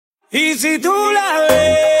Y si tú la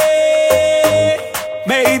ves,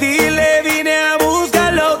 ve y dile, vine a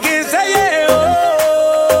buscar lo que se llevó.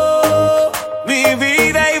 Mi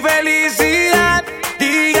vida y felicidad,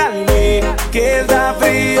 díganle que está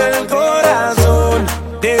frío el corazón.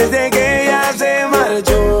 Desde que ella se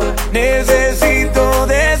marchó, necesito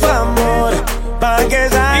de su amor, pa' que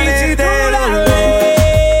sane de dolor.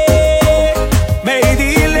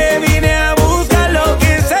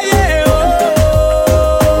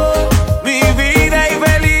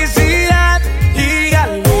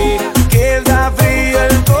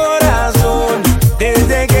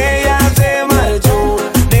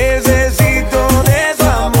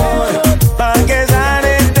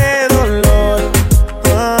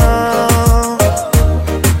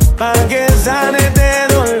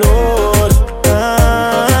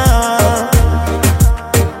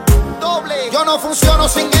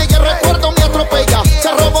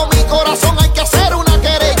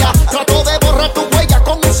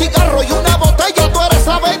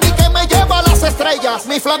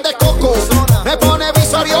 Mi flan de coco me pone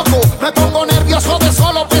visorioco, me pongo nervioso de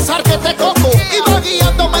solo pensar que te coco. Iba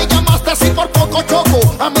guiando, me llamaste así por poco choco.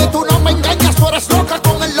 A mí tú no me engañas, tú eres loca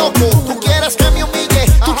con el loco. Tú quieres que me humille,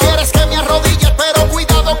 tú quieres que me arrodille, pero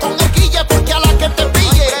cuidado con el guille, porque a la que te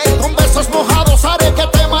pille con besos mojados haré que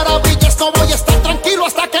te maravilles. No voy a estar tranquilo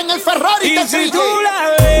hasta que en el Ferrari te si pille. tú la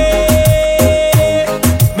ves,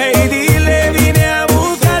 ve y dile, vine a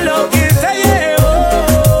buscar lo que se llevó.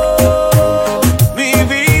 Mi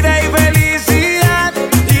vida y felicidad,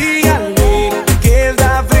 díganle que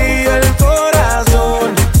está frío el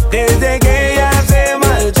corazón. Desde que ella se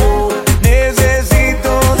marchó,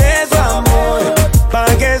 necesito de su amor,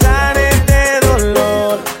 pa' que sane este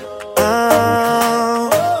dolor.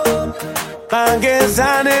 Pa' que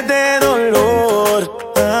sane este dolor.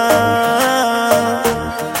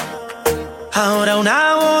 Ahora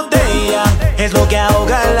una botella es lo que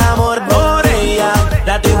ahoga el amor por ella.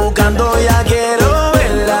 La estoy buscando, ya quiero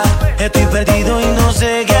verla. Estoy perdido y no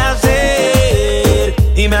sé qué hacer.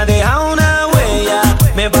 Y me ha dejado una huella.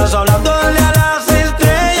 Me paso hablándole a las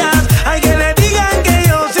estrellas. Hay que le digan que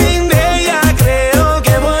yo sin ella creo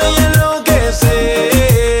que voy a enloquecer.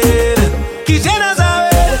 Quisiera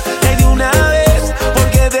saber de una vez por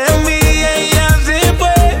qué de mí ella se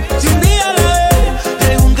fue. Si un día la ve,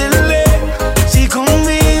 pregúntenle si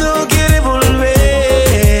conmigo quiere volver.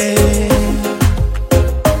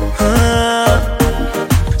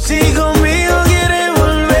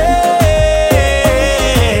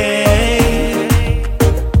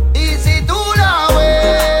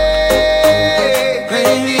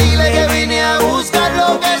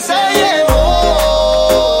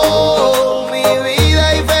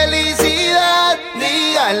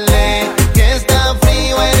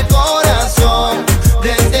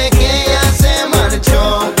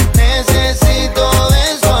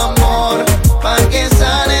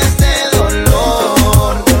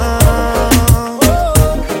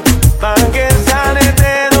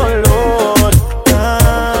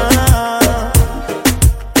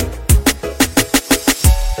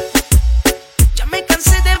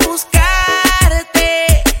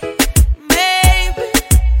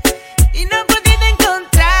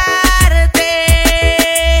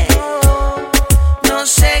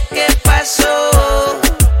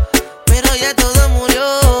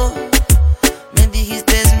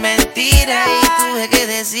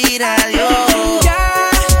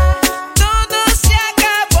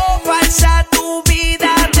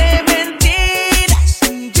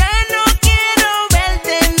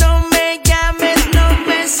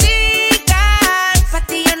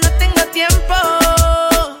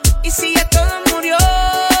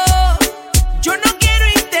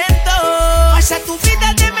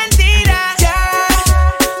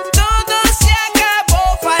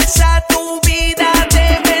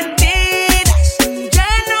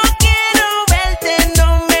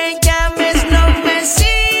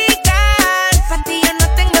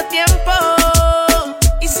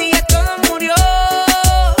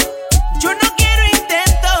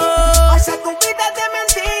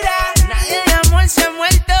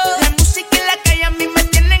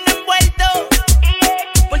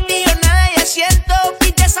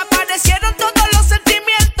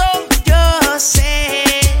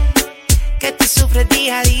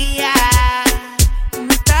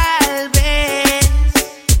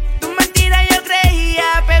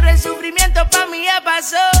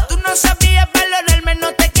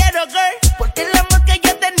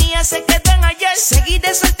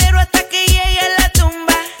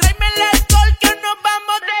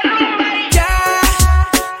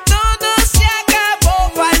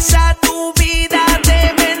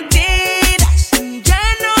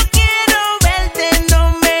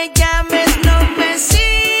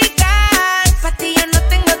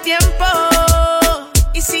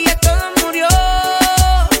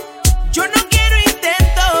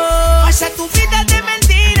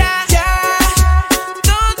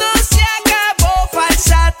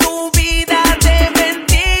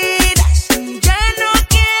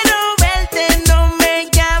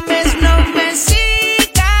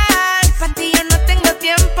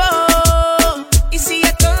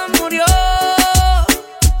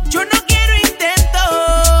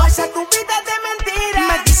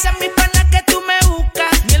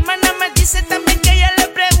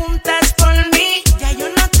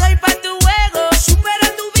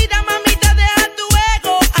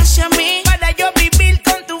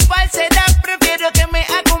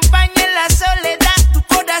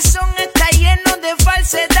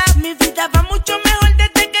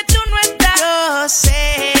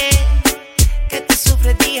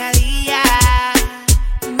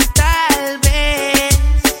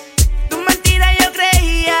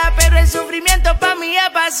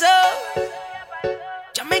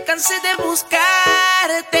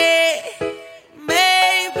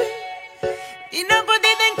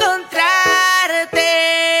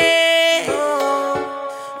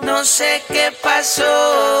 pasó,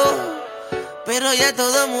 pero ya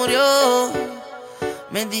todo murió.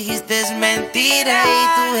 Me dijiste es mentira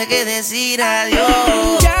y tuve que decir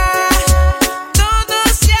adiós. Ya, todo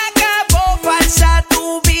se acabó, falsa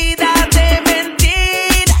tu vida de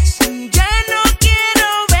mentiras. Ya no quiero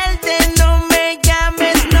verte, no me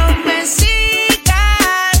llames, no me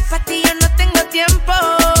sigas. Pa' ti yo no tengo tiempo,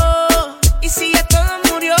 y si ya todo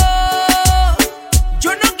murió,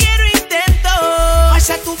 yo no quiero intento.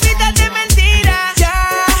 Falsa tu vida de mentiras. Ya,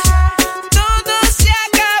 todo se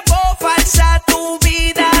acabó, falsa tu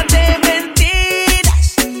vida de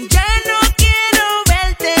mentiras. Ya no quiero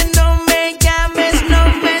verte, no me llames, no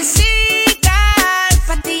me sigas.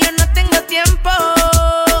 Pa' ti yo no tengo tiempo,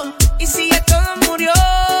 y si ya todo murió,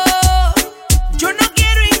 yo no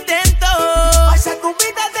quiero intento. Falsa tu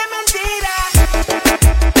vida de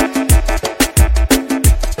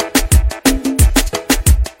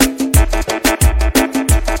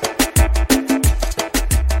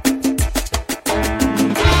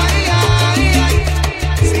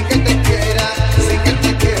Sin que te quiera, sin que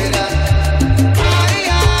te quiera. Ay,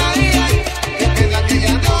 ay, ay, qué pena que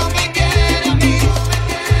ya no me quiere a mí.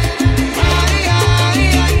 Ay, ay,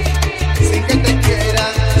 ay, sin que te quiera,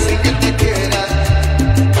 sin que te quiera.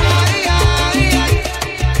 Ay, ay, ay,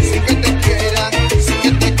 sin que te quiera, sin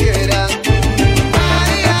que te quiera.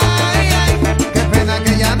 Ay, ay, ay, qué pena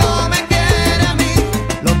que ya no me quiere a mí.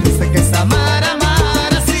 Lo triste que es amar,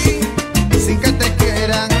 amar así, sin que te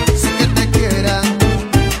quieran, sin que te quieran.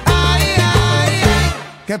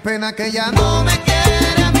 Qué pena que ya no me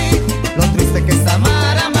quiere a mí. Lo triste que es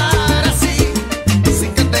amar, amar así,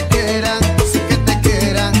 sin que te quieran, sin que te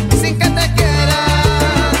quieran, sin que te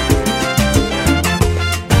quieran.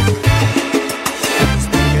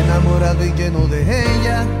 Estoy enamorado y lleno de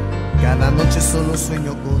ella. Cada noche solo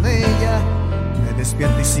sueño con ella. Me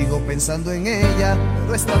despierto y sigo pensando en ella,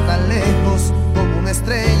 pero está tan lejos como una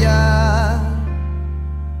estrella.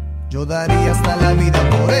 Yo daría hasta la vida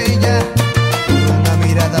por ella. Una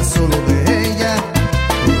mirada solo de ella,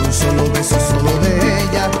 por un solo beso solo de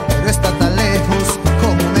ella, pero está tan lejos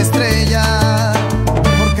como una estrella.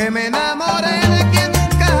 Porque me enamoré de quien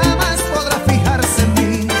nunca jamás podrá fijarse en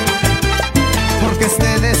mí. Porque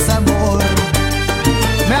este desamor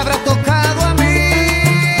me habrá tocado a mí,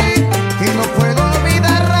 y no puedo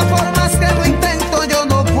olvidarla por más que lo intento. Yo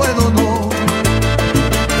no puedo, no,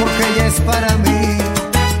 porque ella es para mí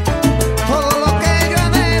todo lo que yo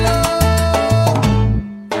anhelo.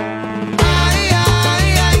 Ay, ay,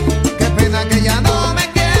 ay, qué pena que ya no me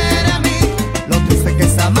quiere a mí. Lo triste que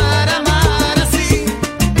es amar, amar así,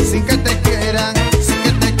 sin que te quieran, sin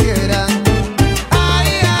que te quieran.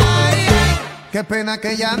 Ay, ay, ay, qué pena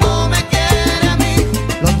que ya no me quiere a mí.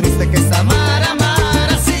 Lo triste que es amar, amar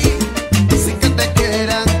así, sin que te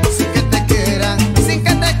quieran, sin que te quieran, sin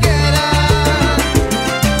que te quieran.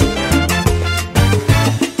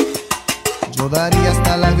 Yo daría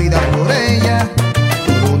hasta la vida por ella,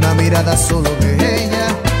 por una mirada solo de ella,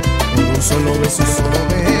 por un solo beso solo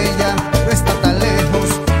de ella, pero está tan lejos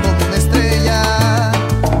como una estrella.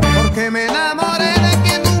 Porque me enamoré de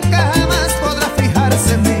quien nunca jamás podrá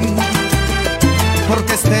fijarse en mí.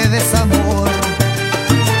 Porque este desamor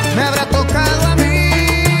me habrá tocado a mí,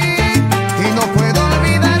 y no puedo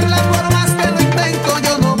olvidarla por más que lo intento.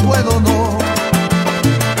 Yo no puedo, no,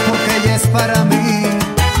 porque ella es para mí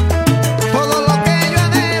todo lo que yo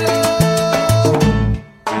anhelo.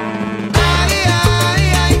 Ay, ay,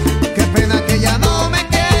 ay, qué pena que ya no me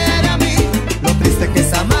quiere a mí. Lo triste que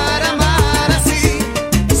es amar, amar así,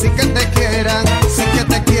 sin que te quieran, sin que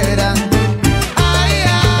te quieran. Ay,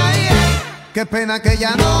 ay, ay, qué pena que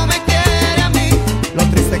ya no me quiere a mí. Lo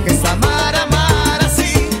triste que es amar, amar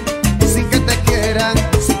así, sin que te quieran,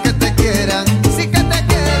 sin que te quieran, sin que te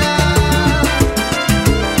quieran.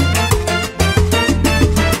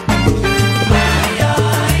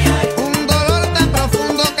 Un dolor tan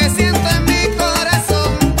profundo que siento en mi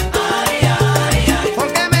corazón.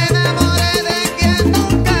 Porque me enamoré de quien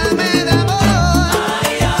nunca me enamoró.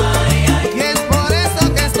 Y es por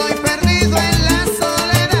eso que estoy perdido en la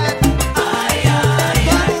soledad,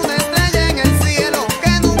 como una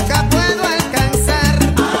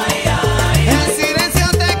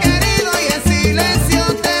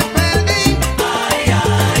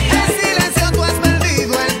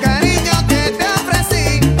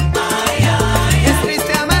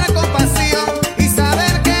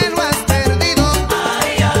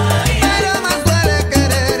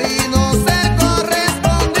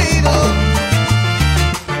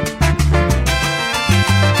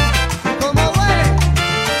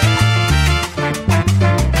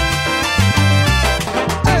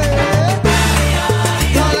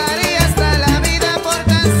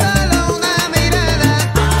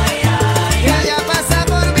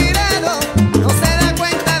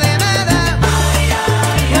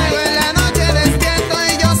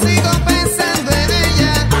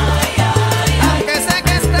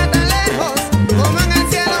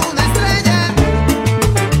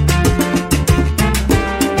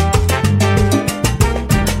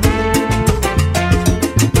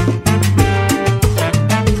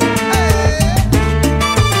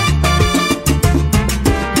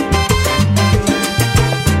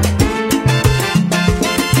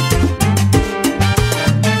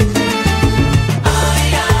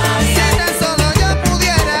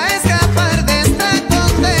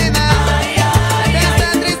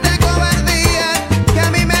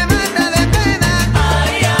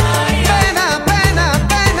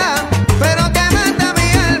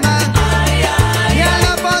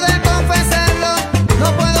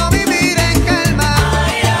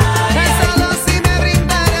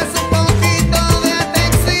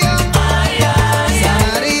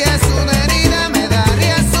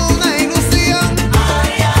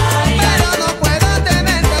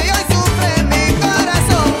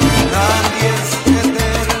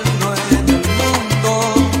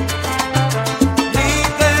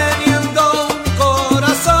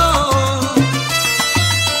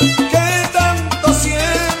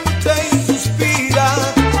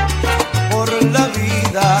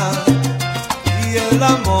el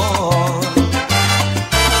amor.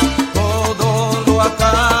 Todo lo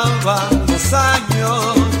acaban los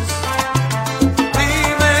años.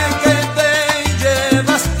 Dime que te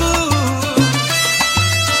llevas tú.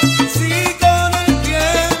 Si con el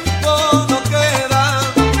tiempo no queda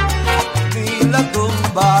ni la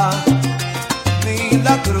tumba ni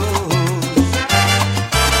la cruz.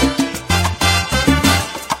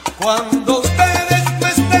 Cuando ustedes me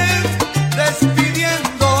estén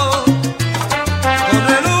despidiendo con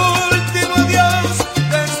el último adiós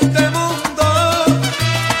de este mundo,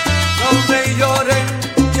 no me lloren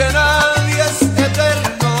que nadie es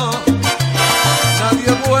eterno,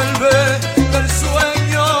 nadie vuelve del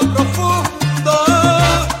sueño profundo.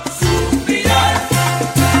 Sufrirás,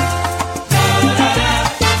 llorarás,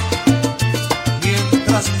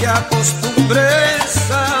 mientras te acostumbres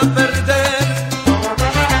a perder.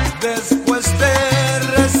 Después te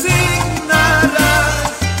resignarás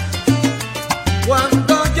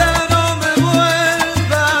cuando ya no me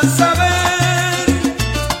vuelvas a ver.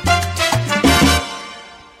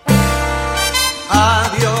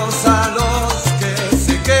 Adiós a los que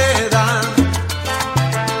se quedan.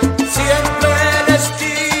 Siempre les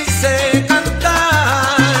quise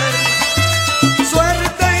cantar.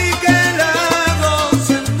 Suerte y que la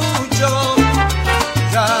gocen mucho.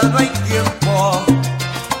 Ya no hay tiempo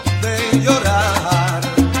de llorar.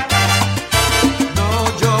 No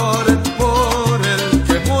lloren por el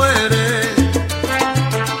que muere,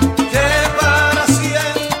 que para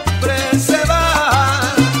siempre se va.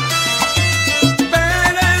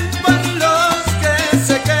 Velen por los que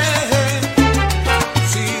se quejen,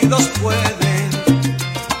 si los pueden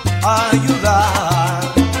ayudar.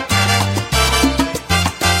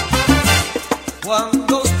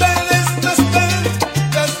 Cuando ustedes me estén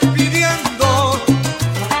despidiendo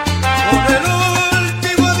con el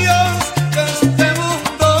último adiós de este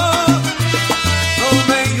mundo, no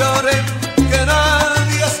me lloren que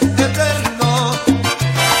nadie es eterno,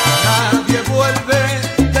 nadie vuelve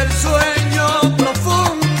del sueño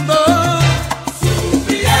profundo.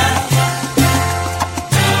 Sufrirás,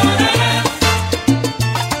 llorarás,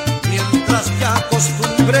 mientras te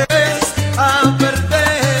acostumbres a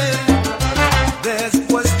perder.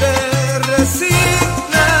 Después te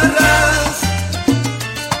resignarás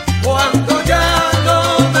cuando ya no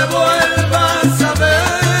me vuelvas a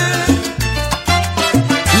ver.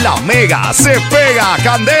 La Mega se pega,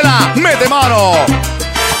 Candela, mete mano.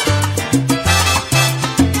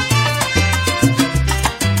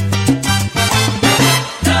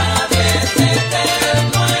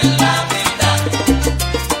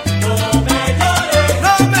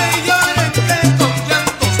 No me lloren que con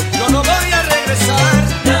llantos yo no voy a regresar.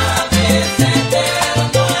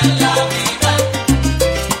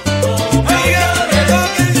 Oiga, que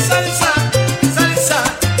toquen salsa, salsa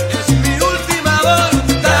es mi última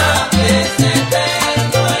voluntad.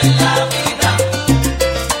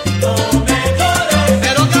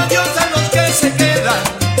 Pero que adiós a los que se quedan,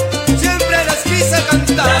 siempre les quise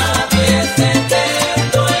cantar.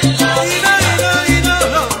 Y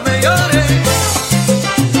no me lloren.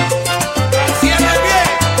 Cierre bien,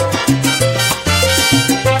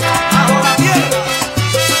 bajo la tierra.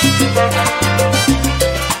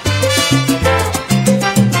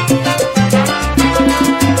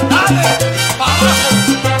 Dale, pa'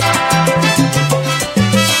 abajo.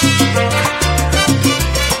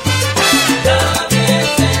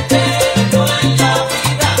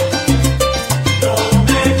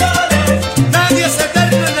 Nadie es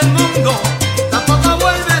eterno en el mundo, tampoco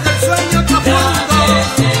vuelve del sueño profundo.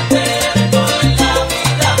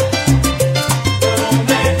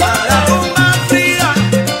 Para la tumba fría,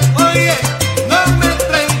 oye, no me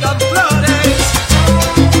traigan flores.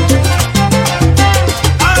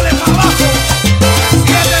 Dale pa' abajo,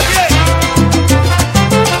 cierre bien.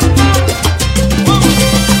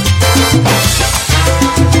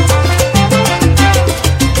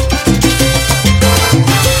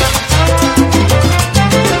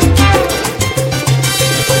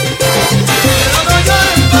 Pero no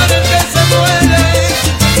lloren por el que se muere,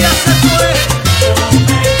 ya se fue.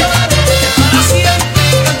 Para siempre y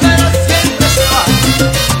que para siempre se va.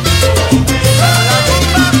 Para la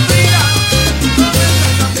tumba fría, no me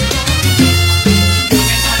traigan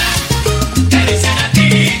Te dicen a ti,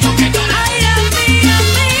 coquetona. Ay, a mí, a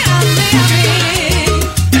mí, a mí, a mí.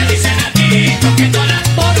 Te dicen a ti, coquetona.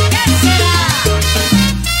 ¿Por qué será?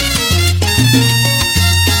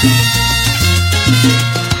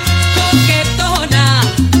 Coquetona,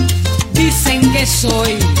 dicen que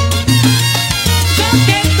soy.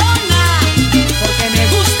 Coquetona, porque me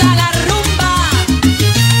gusta la rumba.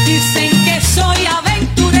 Dicen que soy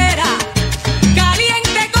aventurera,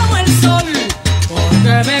 caliente como el sol. Por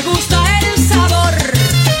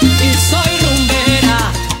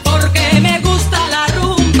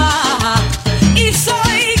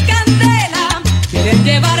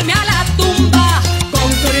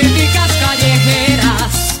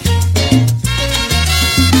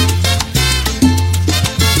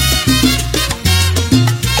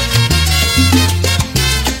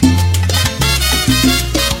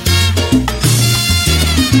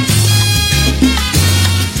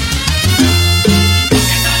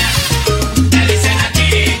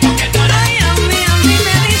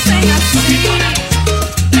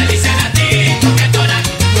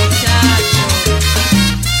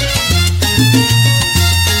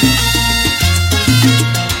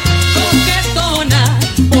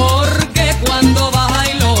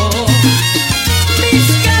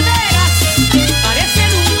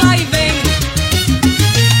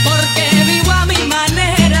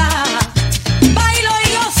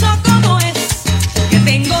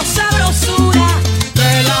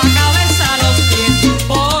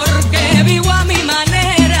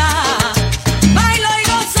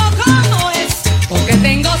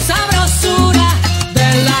sabrosura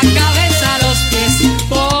de la cabeza a los pies,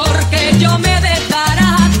 porque yo me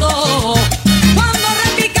desbarato cuando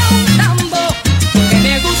repica un tambo, que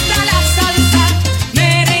me gusta la salsa,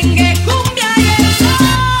 merengue, cumbia y el son.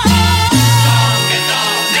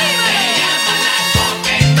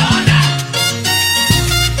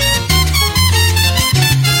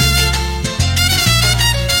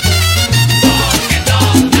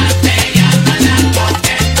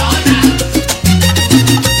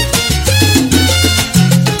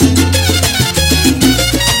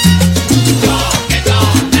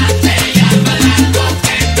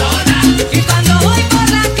 Y cuando voy por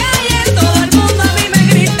la calle todo el mundo a mí me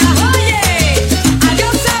grita, oye,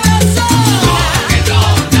 adiós sabrosona.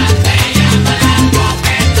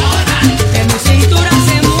 Que mi cintura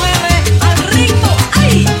se mueve al ritmo,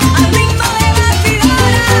 ay, al ritmo de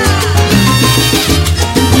batidora.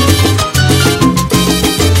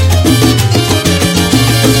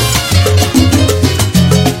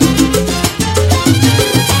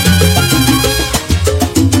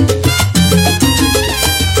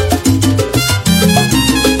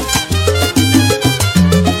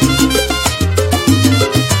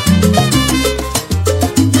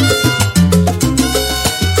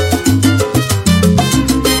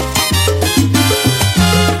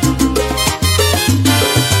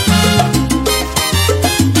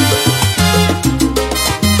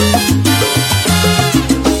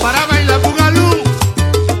 Para bailar bugalú,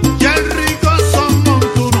 ya el rico son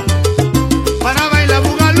montuno. Para bailar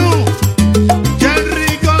bugalú, ya el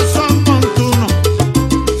rico son montuno.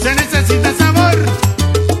 Se necesita sabor,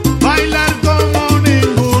 bailar como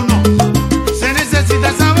ninguno. Se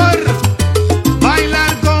necesita sabor,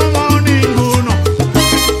 bailar como ninguno.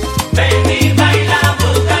 Ven y baila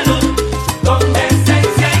bugalú, con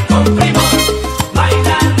decencia y con primor.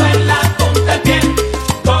 Bailando en la punta del pie,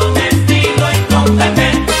 con estilo y con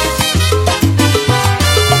vaivén.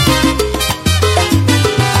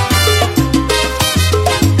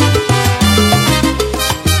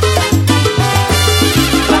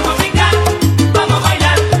 Vamos a brincar, vamos a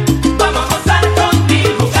bailar, vamos a gozar con mi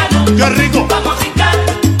bugalú. ¡Qué rico! Vamos a brincar,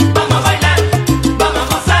 vamos a bailar, vamos a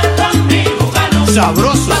gozar con mi bugalú.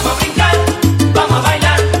 ¡Sabroso! Vamos a brincar, vamos a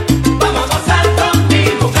bailar, vamos a gozar con mi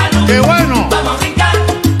bugalú. ¡Qué bueno! Vamos a brincar,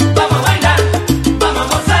 vamos a bailar, vamos a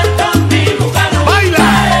gozar con mi bugalú. ¡Baila!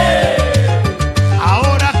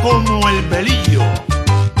 Ahora como el pelillo,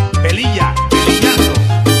 pelilla, pelillazo.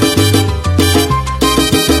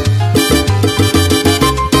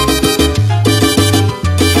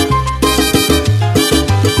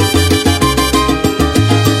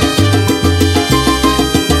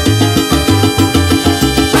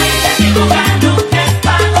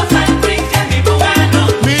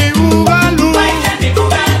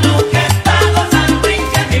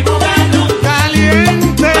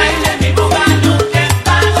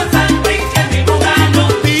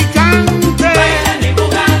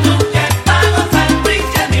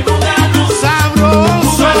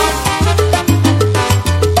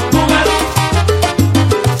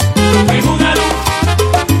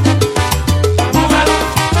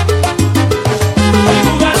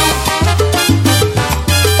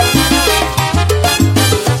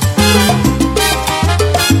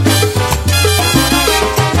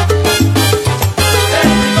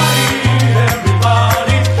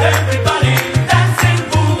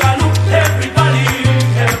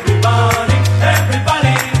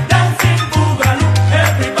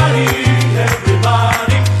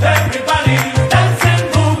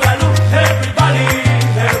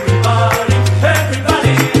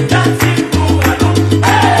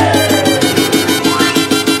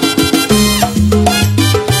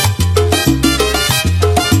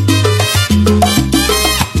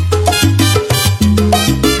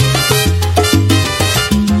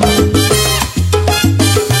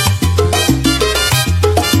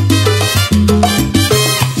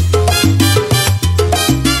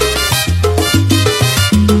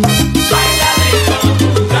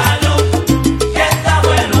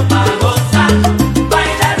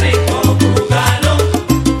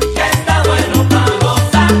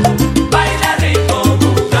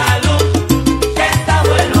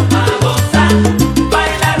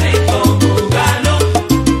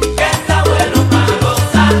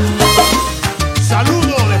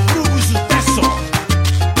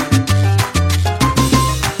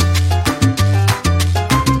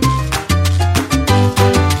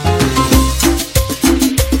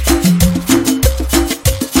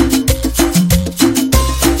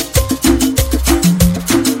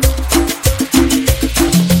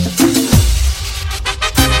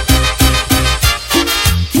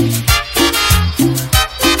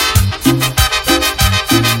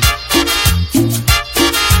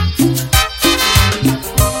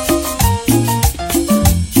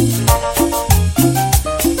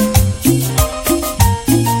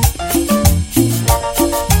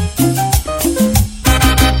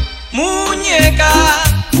 Muñeca,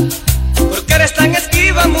 ¿por qué eres tan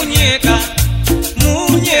esquiva, muñeca?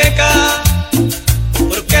 Muñeca,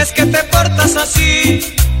 ¿por qué es que te portas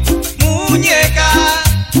así? Muñeca,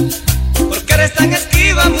 ¿por qué eres tan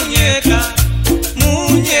esquiva, muñeca?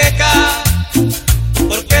 Muñeca,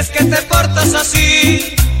 ¿por qué es que te portas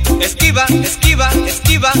así? Esquiva, esquiva,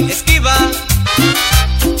 esquiva, esquiva.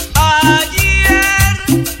 Ayer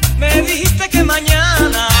me dijiste que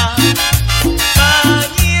mañana,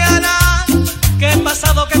 que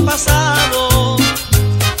pasado, que pasado.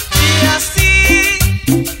 Y así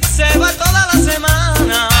se va toda la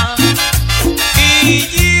semana. Y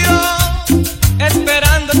yo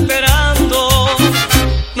esperando, esperando.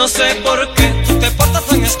 No sé por qué tú te portas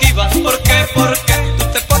tan esquiva. ¿Por qué? ¿Por qué tú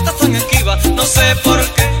te portas tan esquiva? No sé por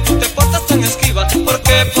qué tú te portas tan esquiva. ¿Por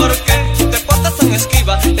qué? ¿Por qué tú te portas tan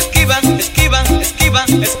esquiva? Esquiva, esquiva, esquiva,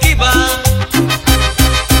 esquiva.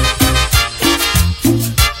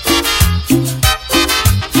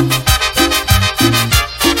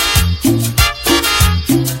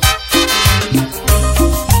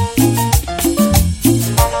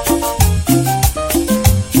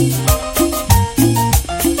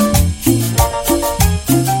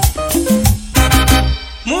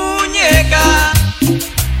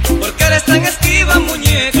 Tan esquiva,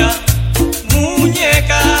 muñeca,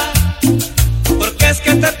 muñeca, ¿por qué es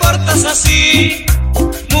que te portas así?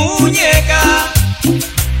 Muñeca,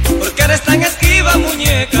 ¿por qué eres tan esquiva,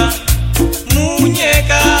 muñeca?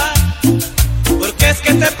 Muñeca, ¿por qué es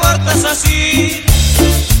que te portas así?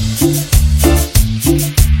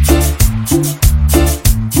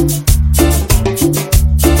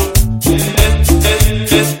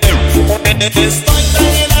 Estoy tan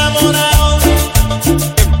enamorado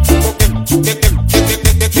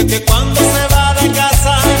que cuando se va de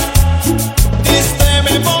casa triste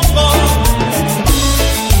me pongo.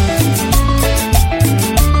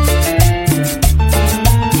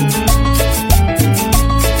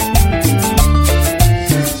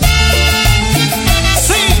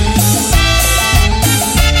 Sí,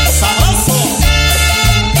 sabroso.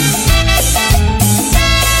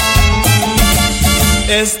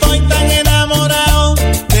 Estoy tan enamorado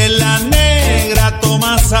de la negra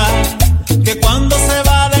Tomasa que cuando se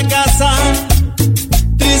va de casa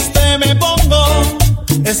triste me pongo.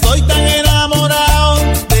 Estoy tan enamorado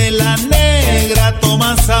de la negra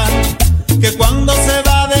Tomasa que cuando se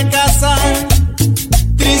va de casa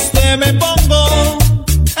triste me pongo.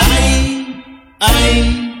 Ay,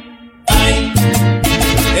 ay, ay,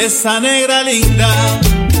 esa negra linda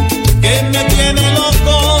que me tiene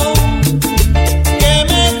loco, que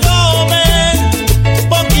me come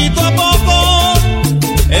poquito a poco.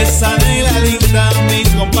 Esa negra linda, mi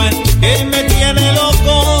compadre, que me tiene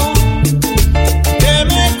loco, que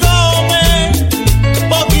me come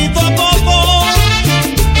poquito a poco.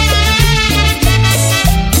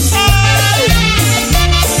 ¡Ay!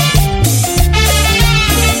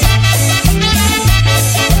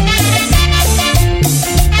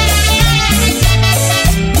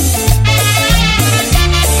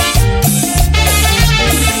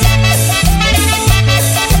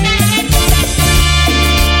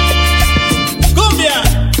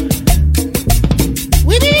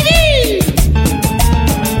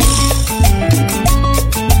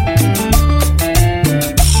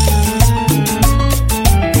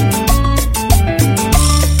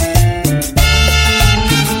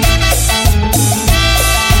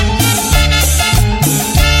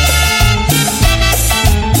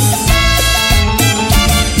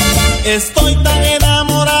 Estoy tan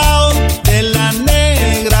enamorado de la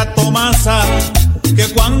negra Tomasa que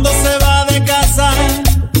cuando se va de casa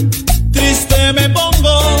triste me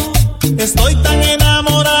pongo. Estoy tan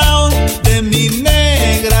enamorado de mi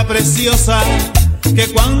negra preciosa que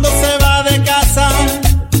cuando se va de casa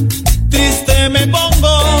triste me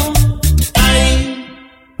pongo. Ay,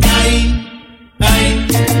 ay, ay,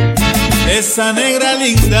 esa negra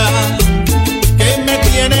linda que me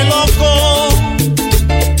tiene loco,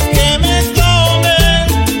 que me come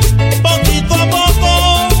poquito a poco.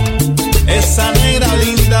 Esa negra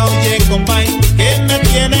linda, oye compay, que me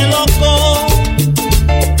tiene loco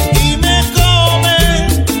y me come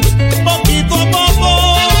poquito a poco.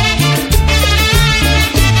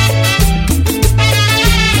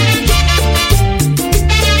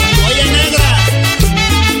 Oye negra,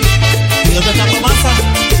 ¿y dónde está Tomasa?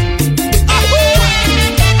 ¡Ajú!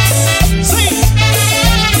 ¡Sí!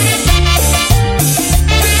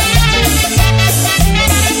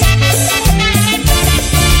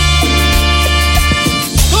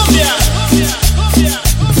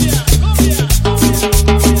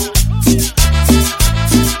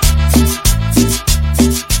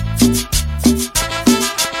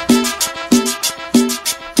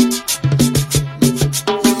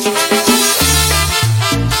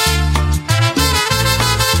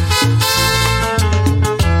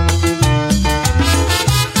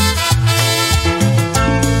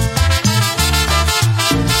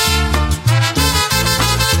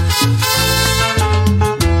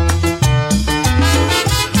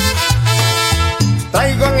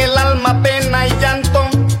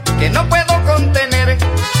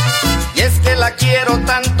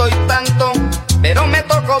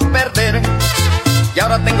 tocó perder. Y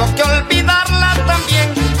ahora tengo que olvidarla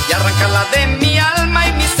también y arrancarla de mi alma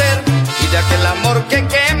y mi ser, y de aquel amor que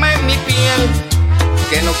quema en mi piel,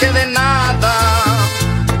 que no quede nada.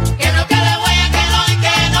 Que no quede huella, que no y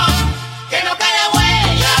que no quede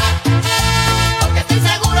huella. Porque estoy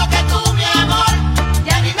seguro que tú, mi amor,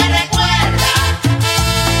 ya ni me recuerdas.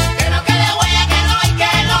 Que no quede huella, que no y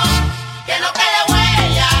que no quede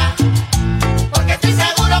huella. Porque estoy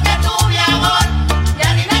seguro que tú, mi amor,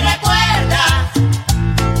 ya ni me recuerdas.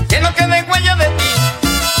 Que no quede huella de ti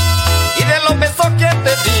y de los besos que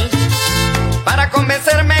te di, para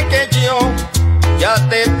convencerme que yo ya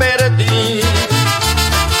te perdí.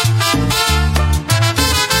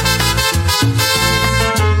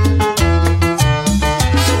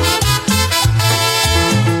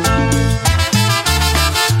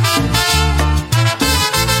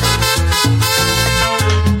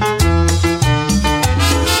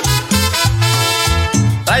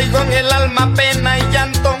 Traigo en el alma pena y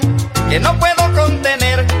llanto que no puedo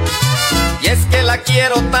contener, y es que la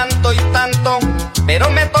quiero tanto y tanto, pero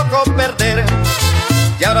me tocó perder.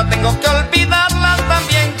 Y ahora tengo que olvidarla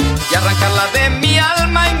también y arrancarla de mi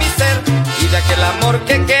alma y mi ser, y de aquel amor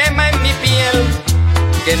que quema en mi piel,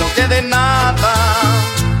 que no quede nada.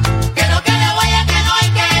 Que no quede huella, que no y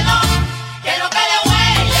que no quede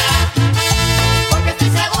huella. Porque estoy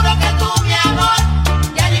seguro que tú, mi amor,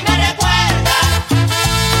 ya ni me recuerdas.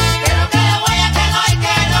 Que no quede huella, que no y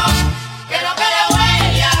que no quede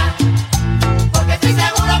huella. Porque estoy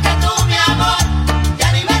seguro que tú, mi amor,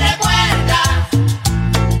 ya ni me recuerdas.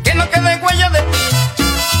 Que no quede huella de ti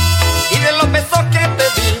y de los besos que te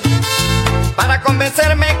di, para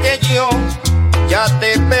convencerme que yo ya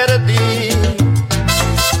te perdí.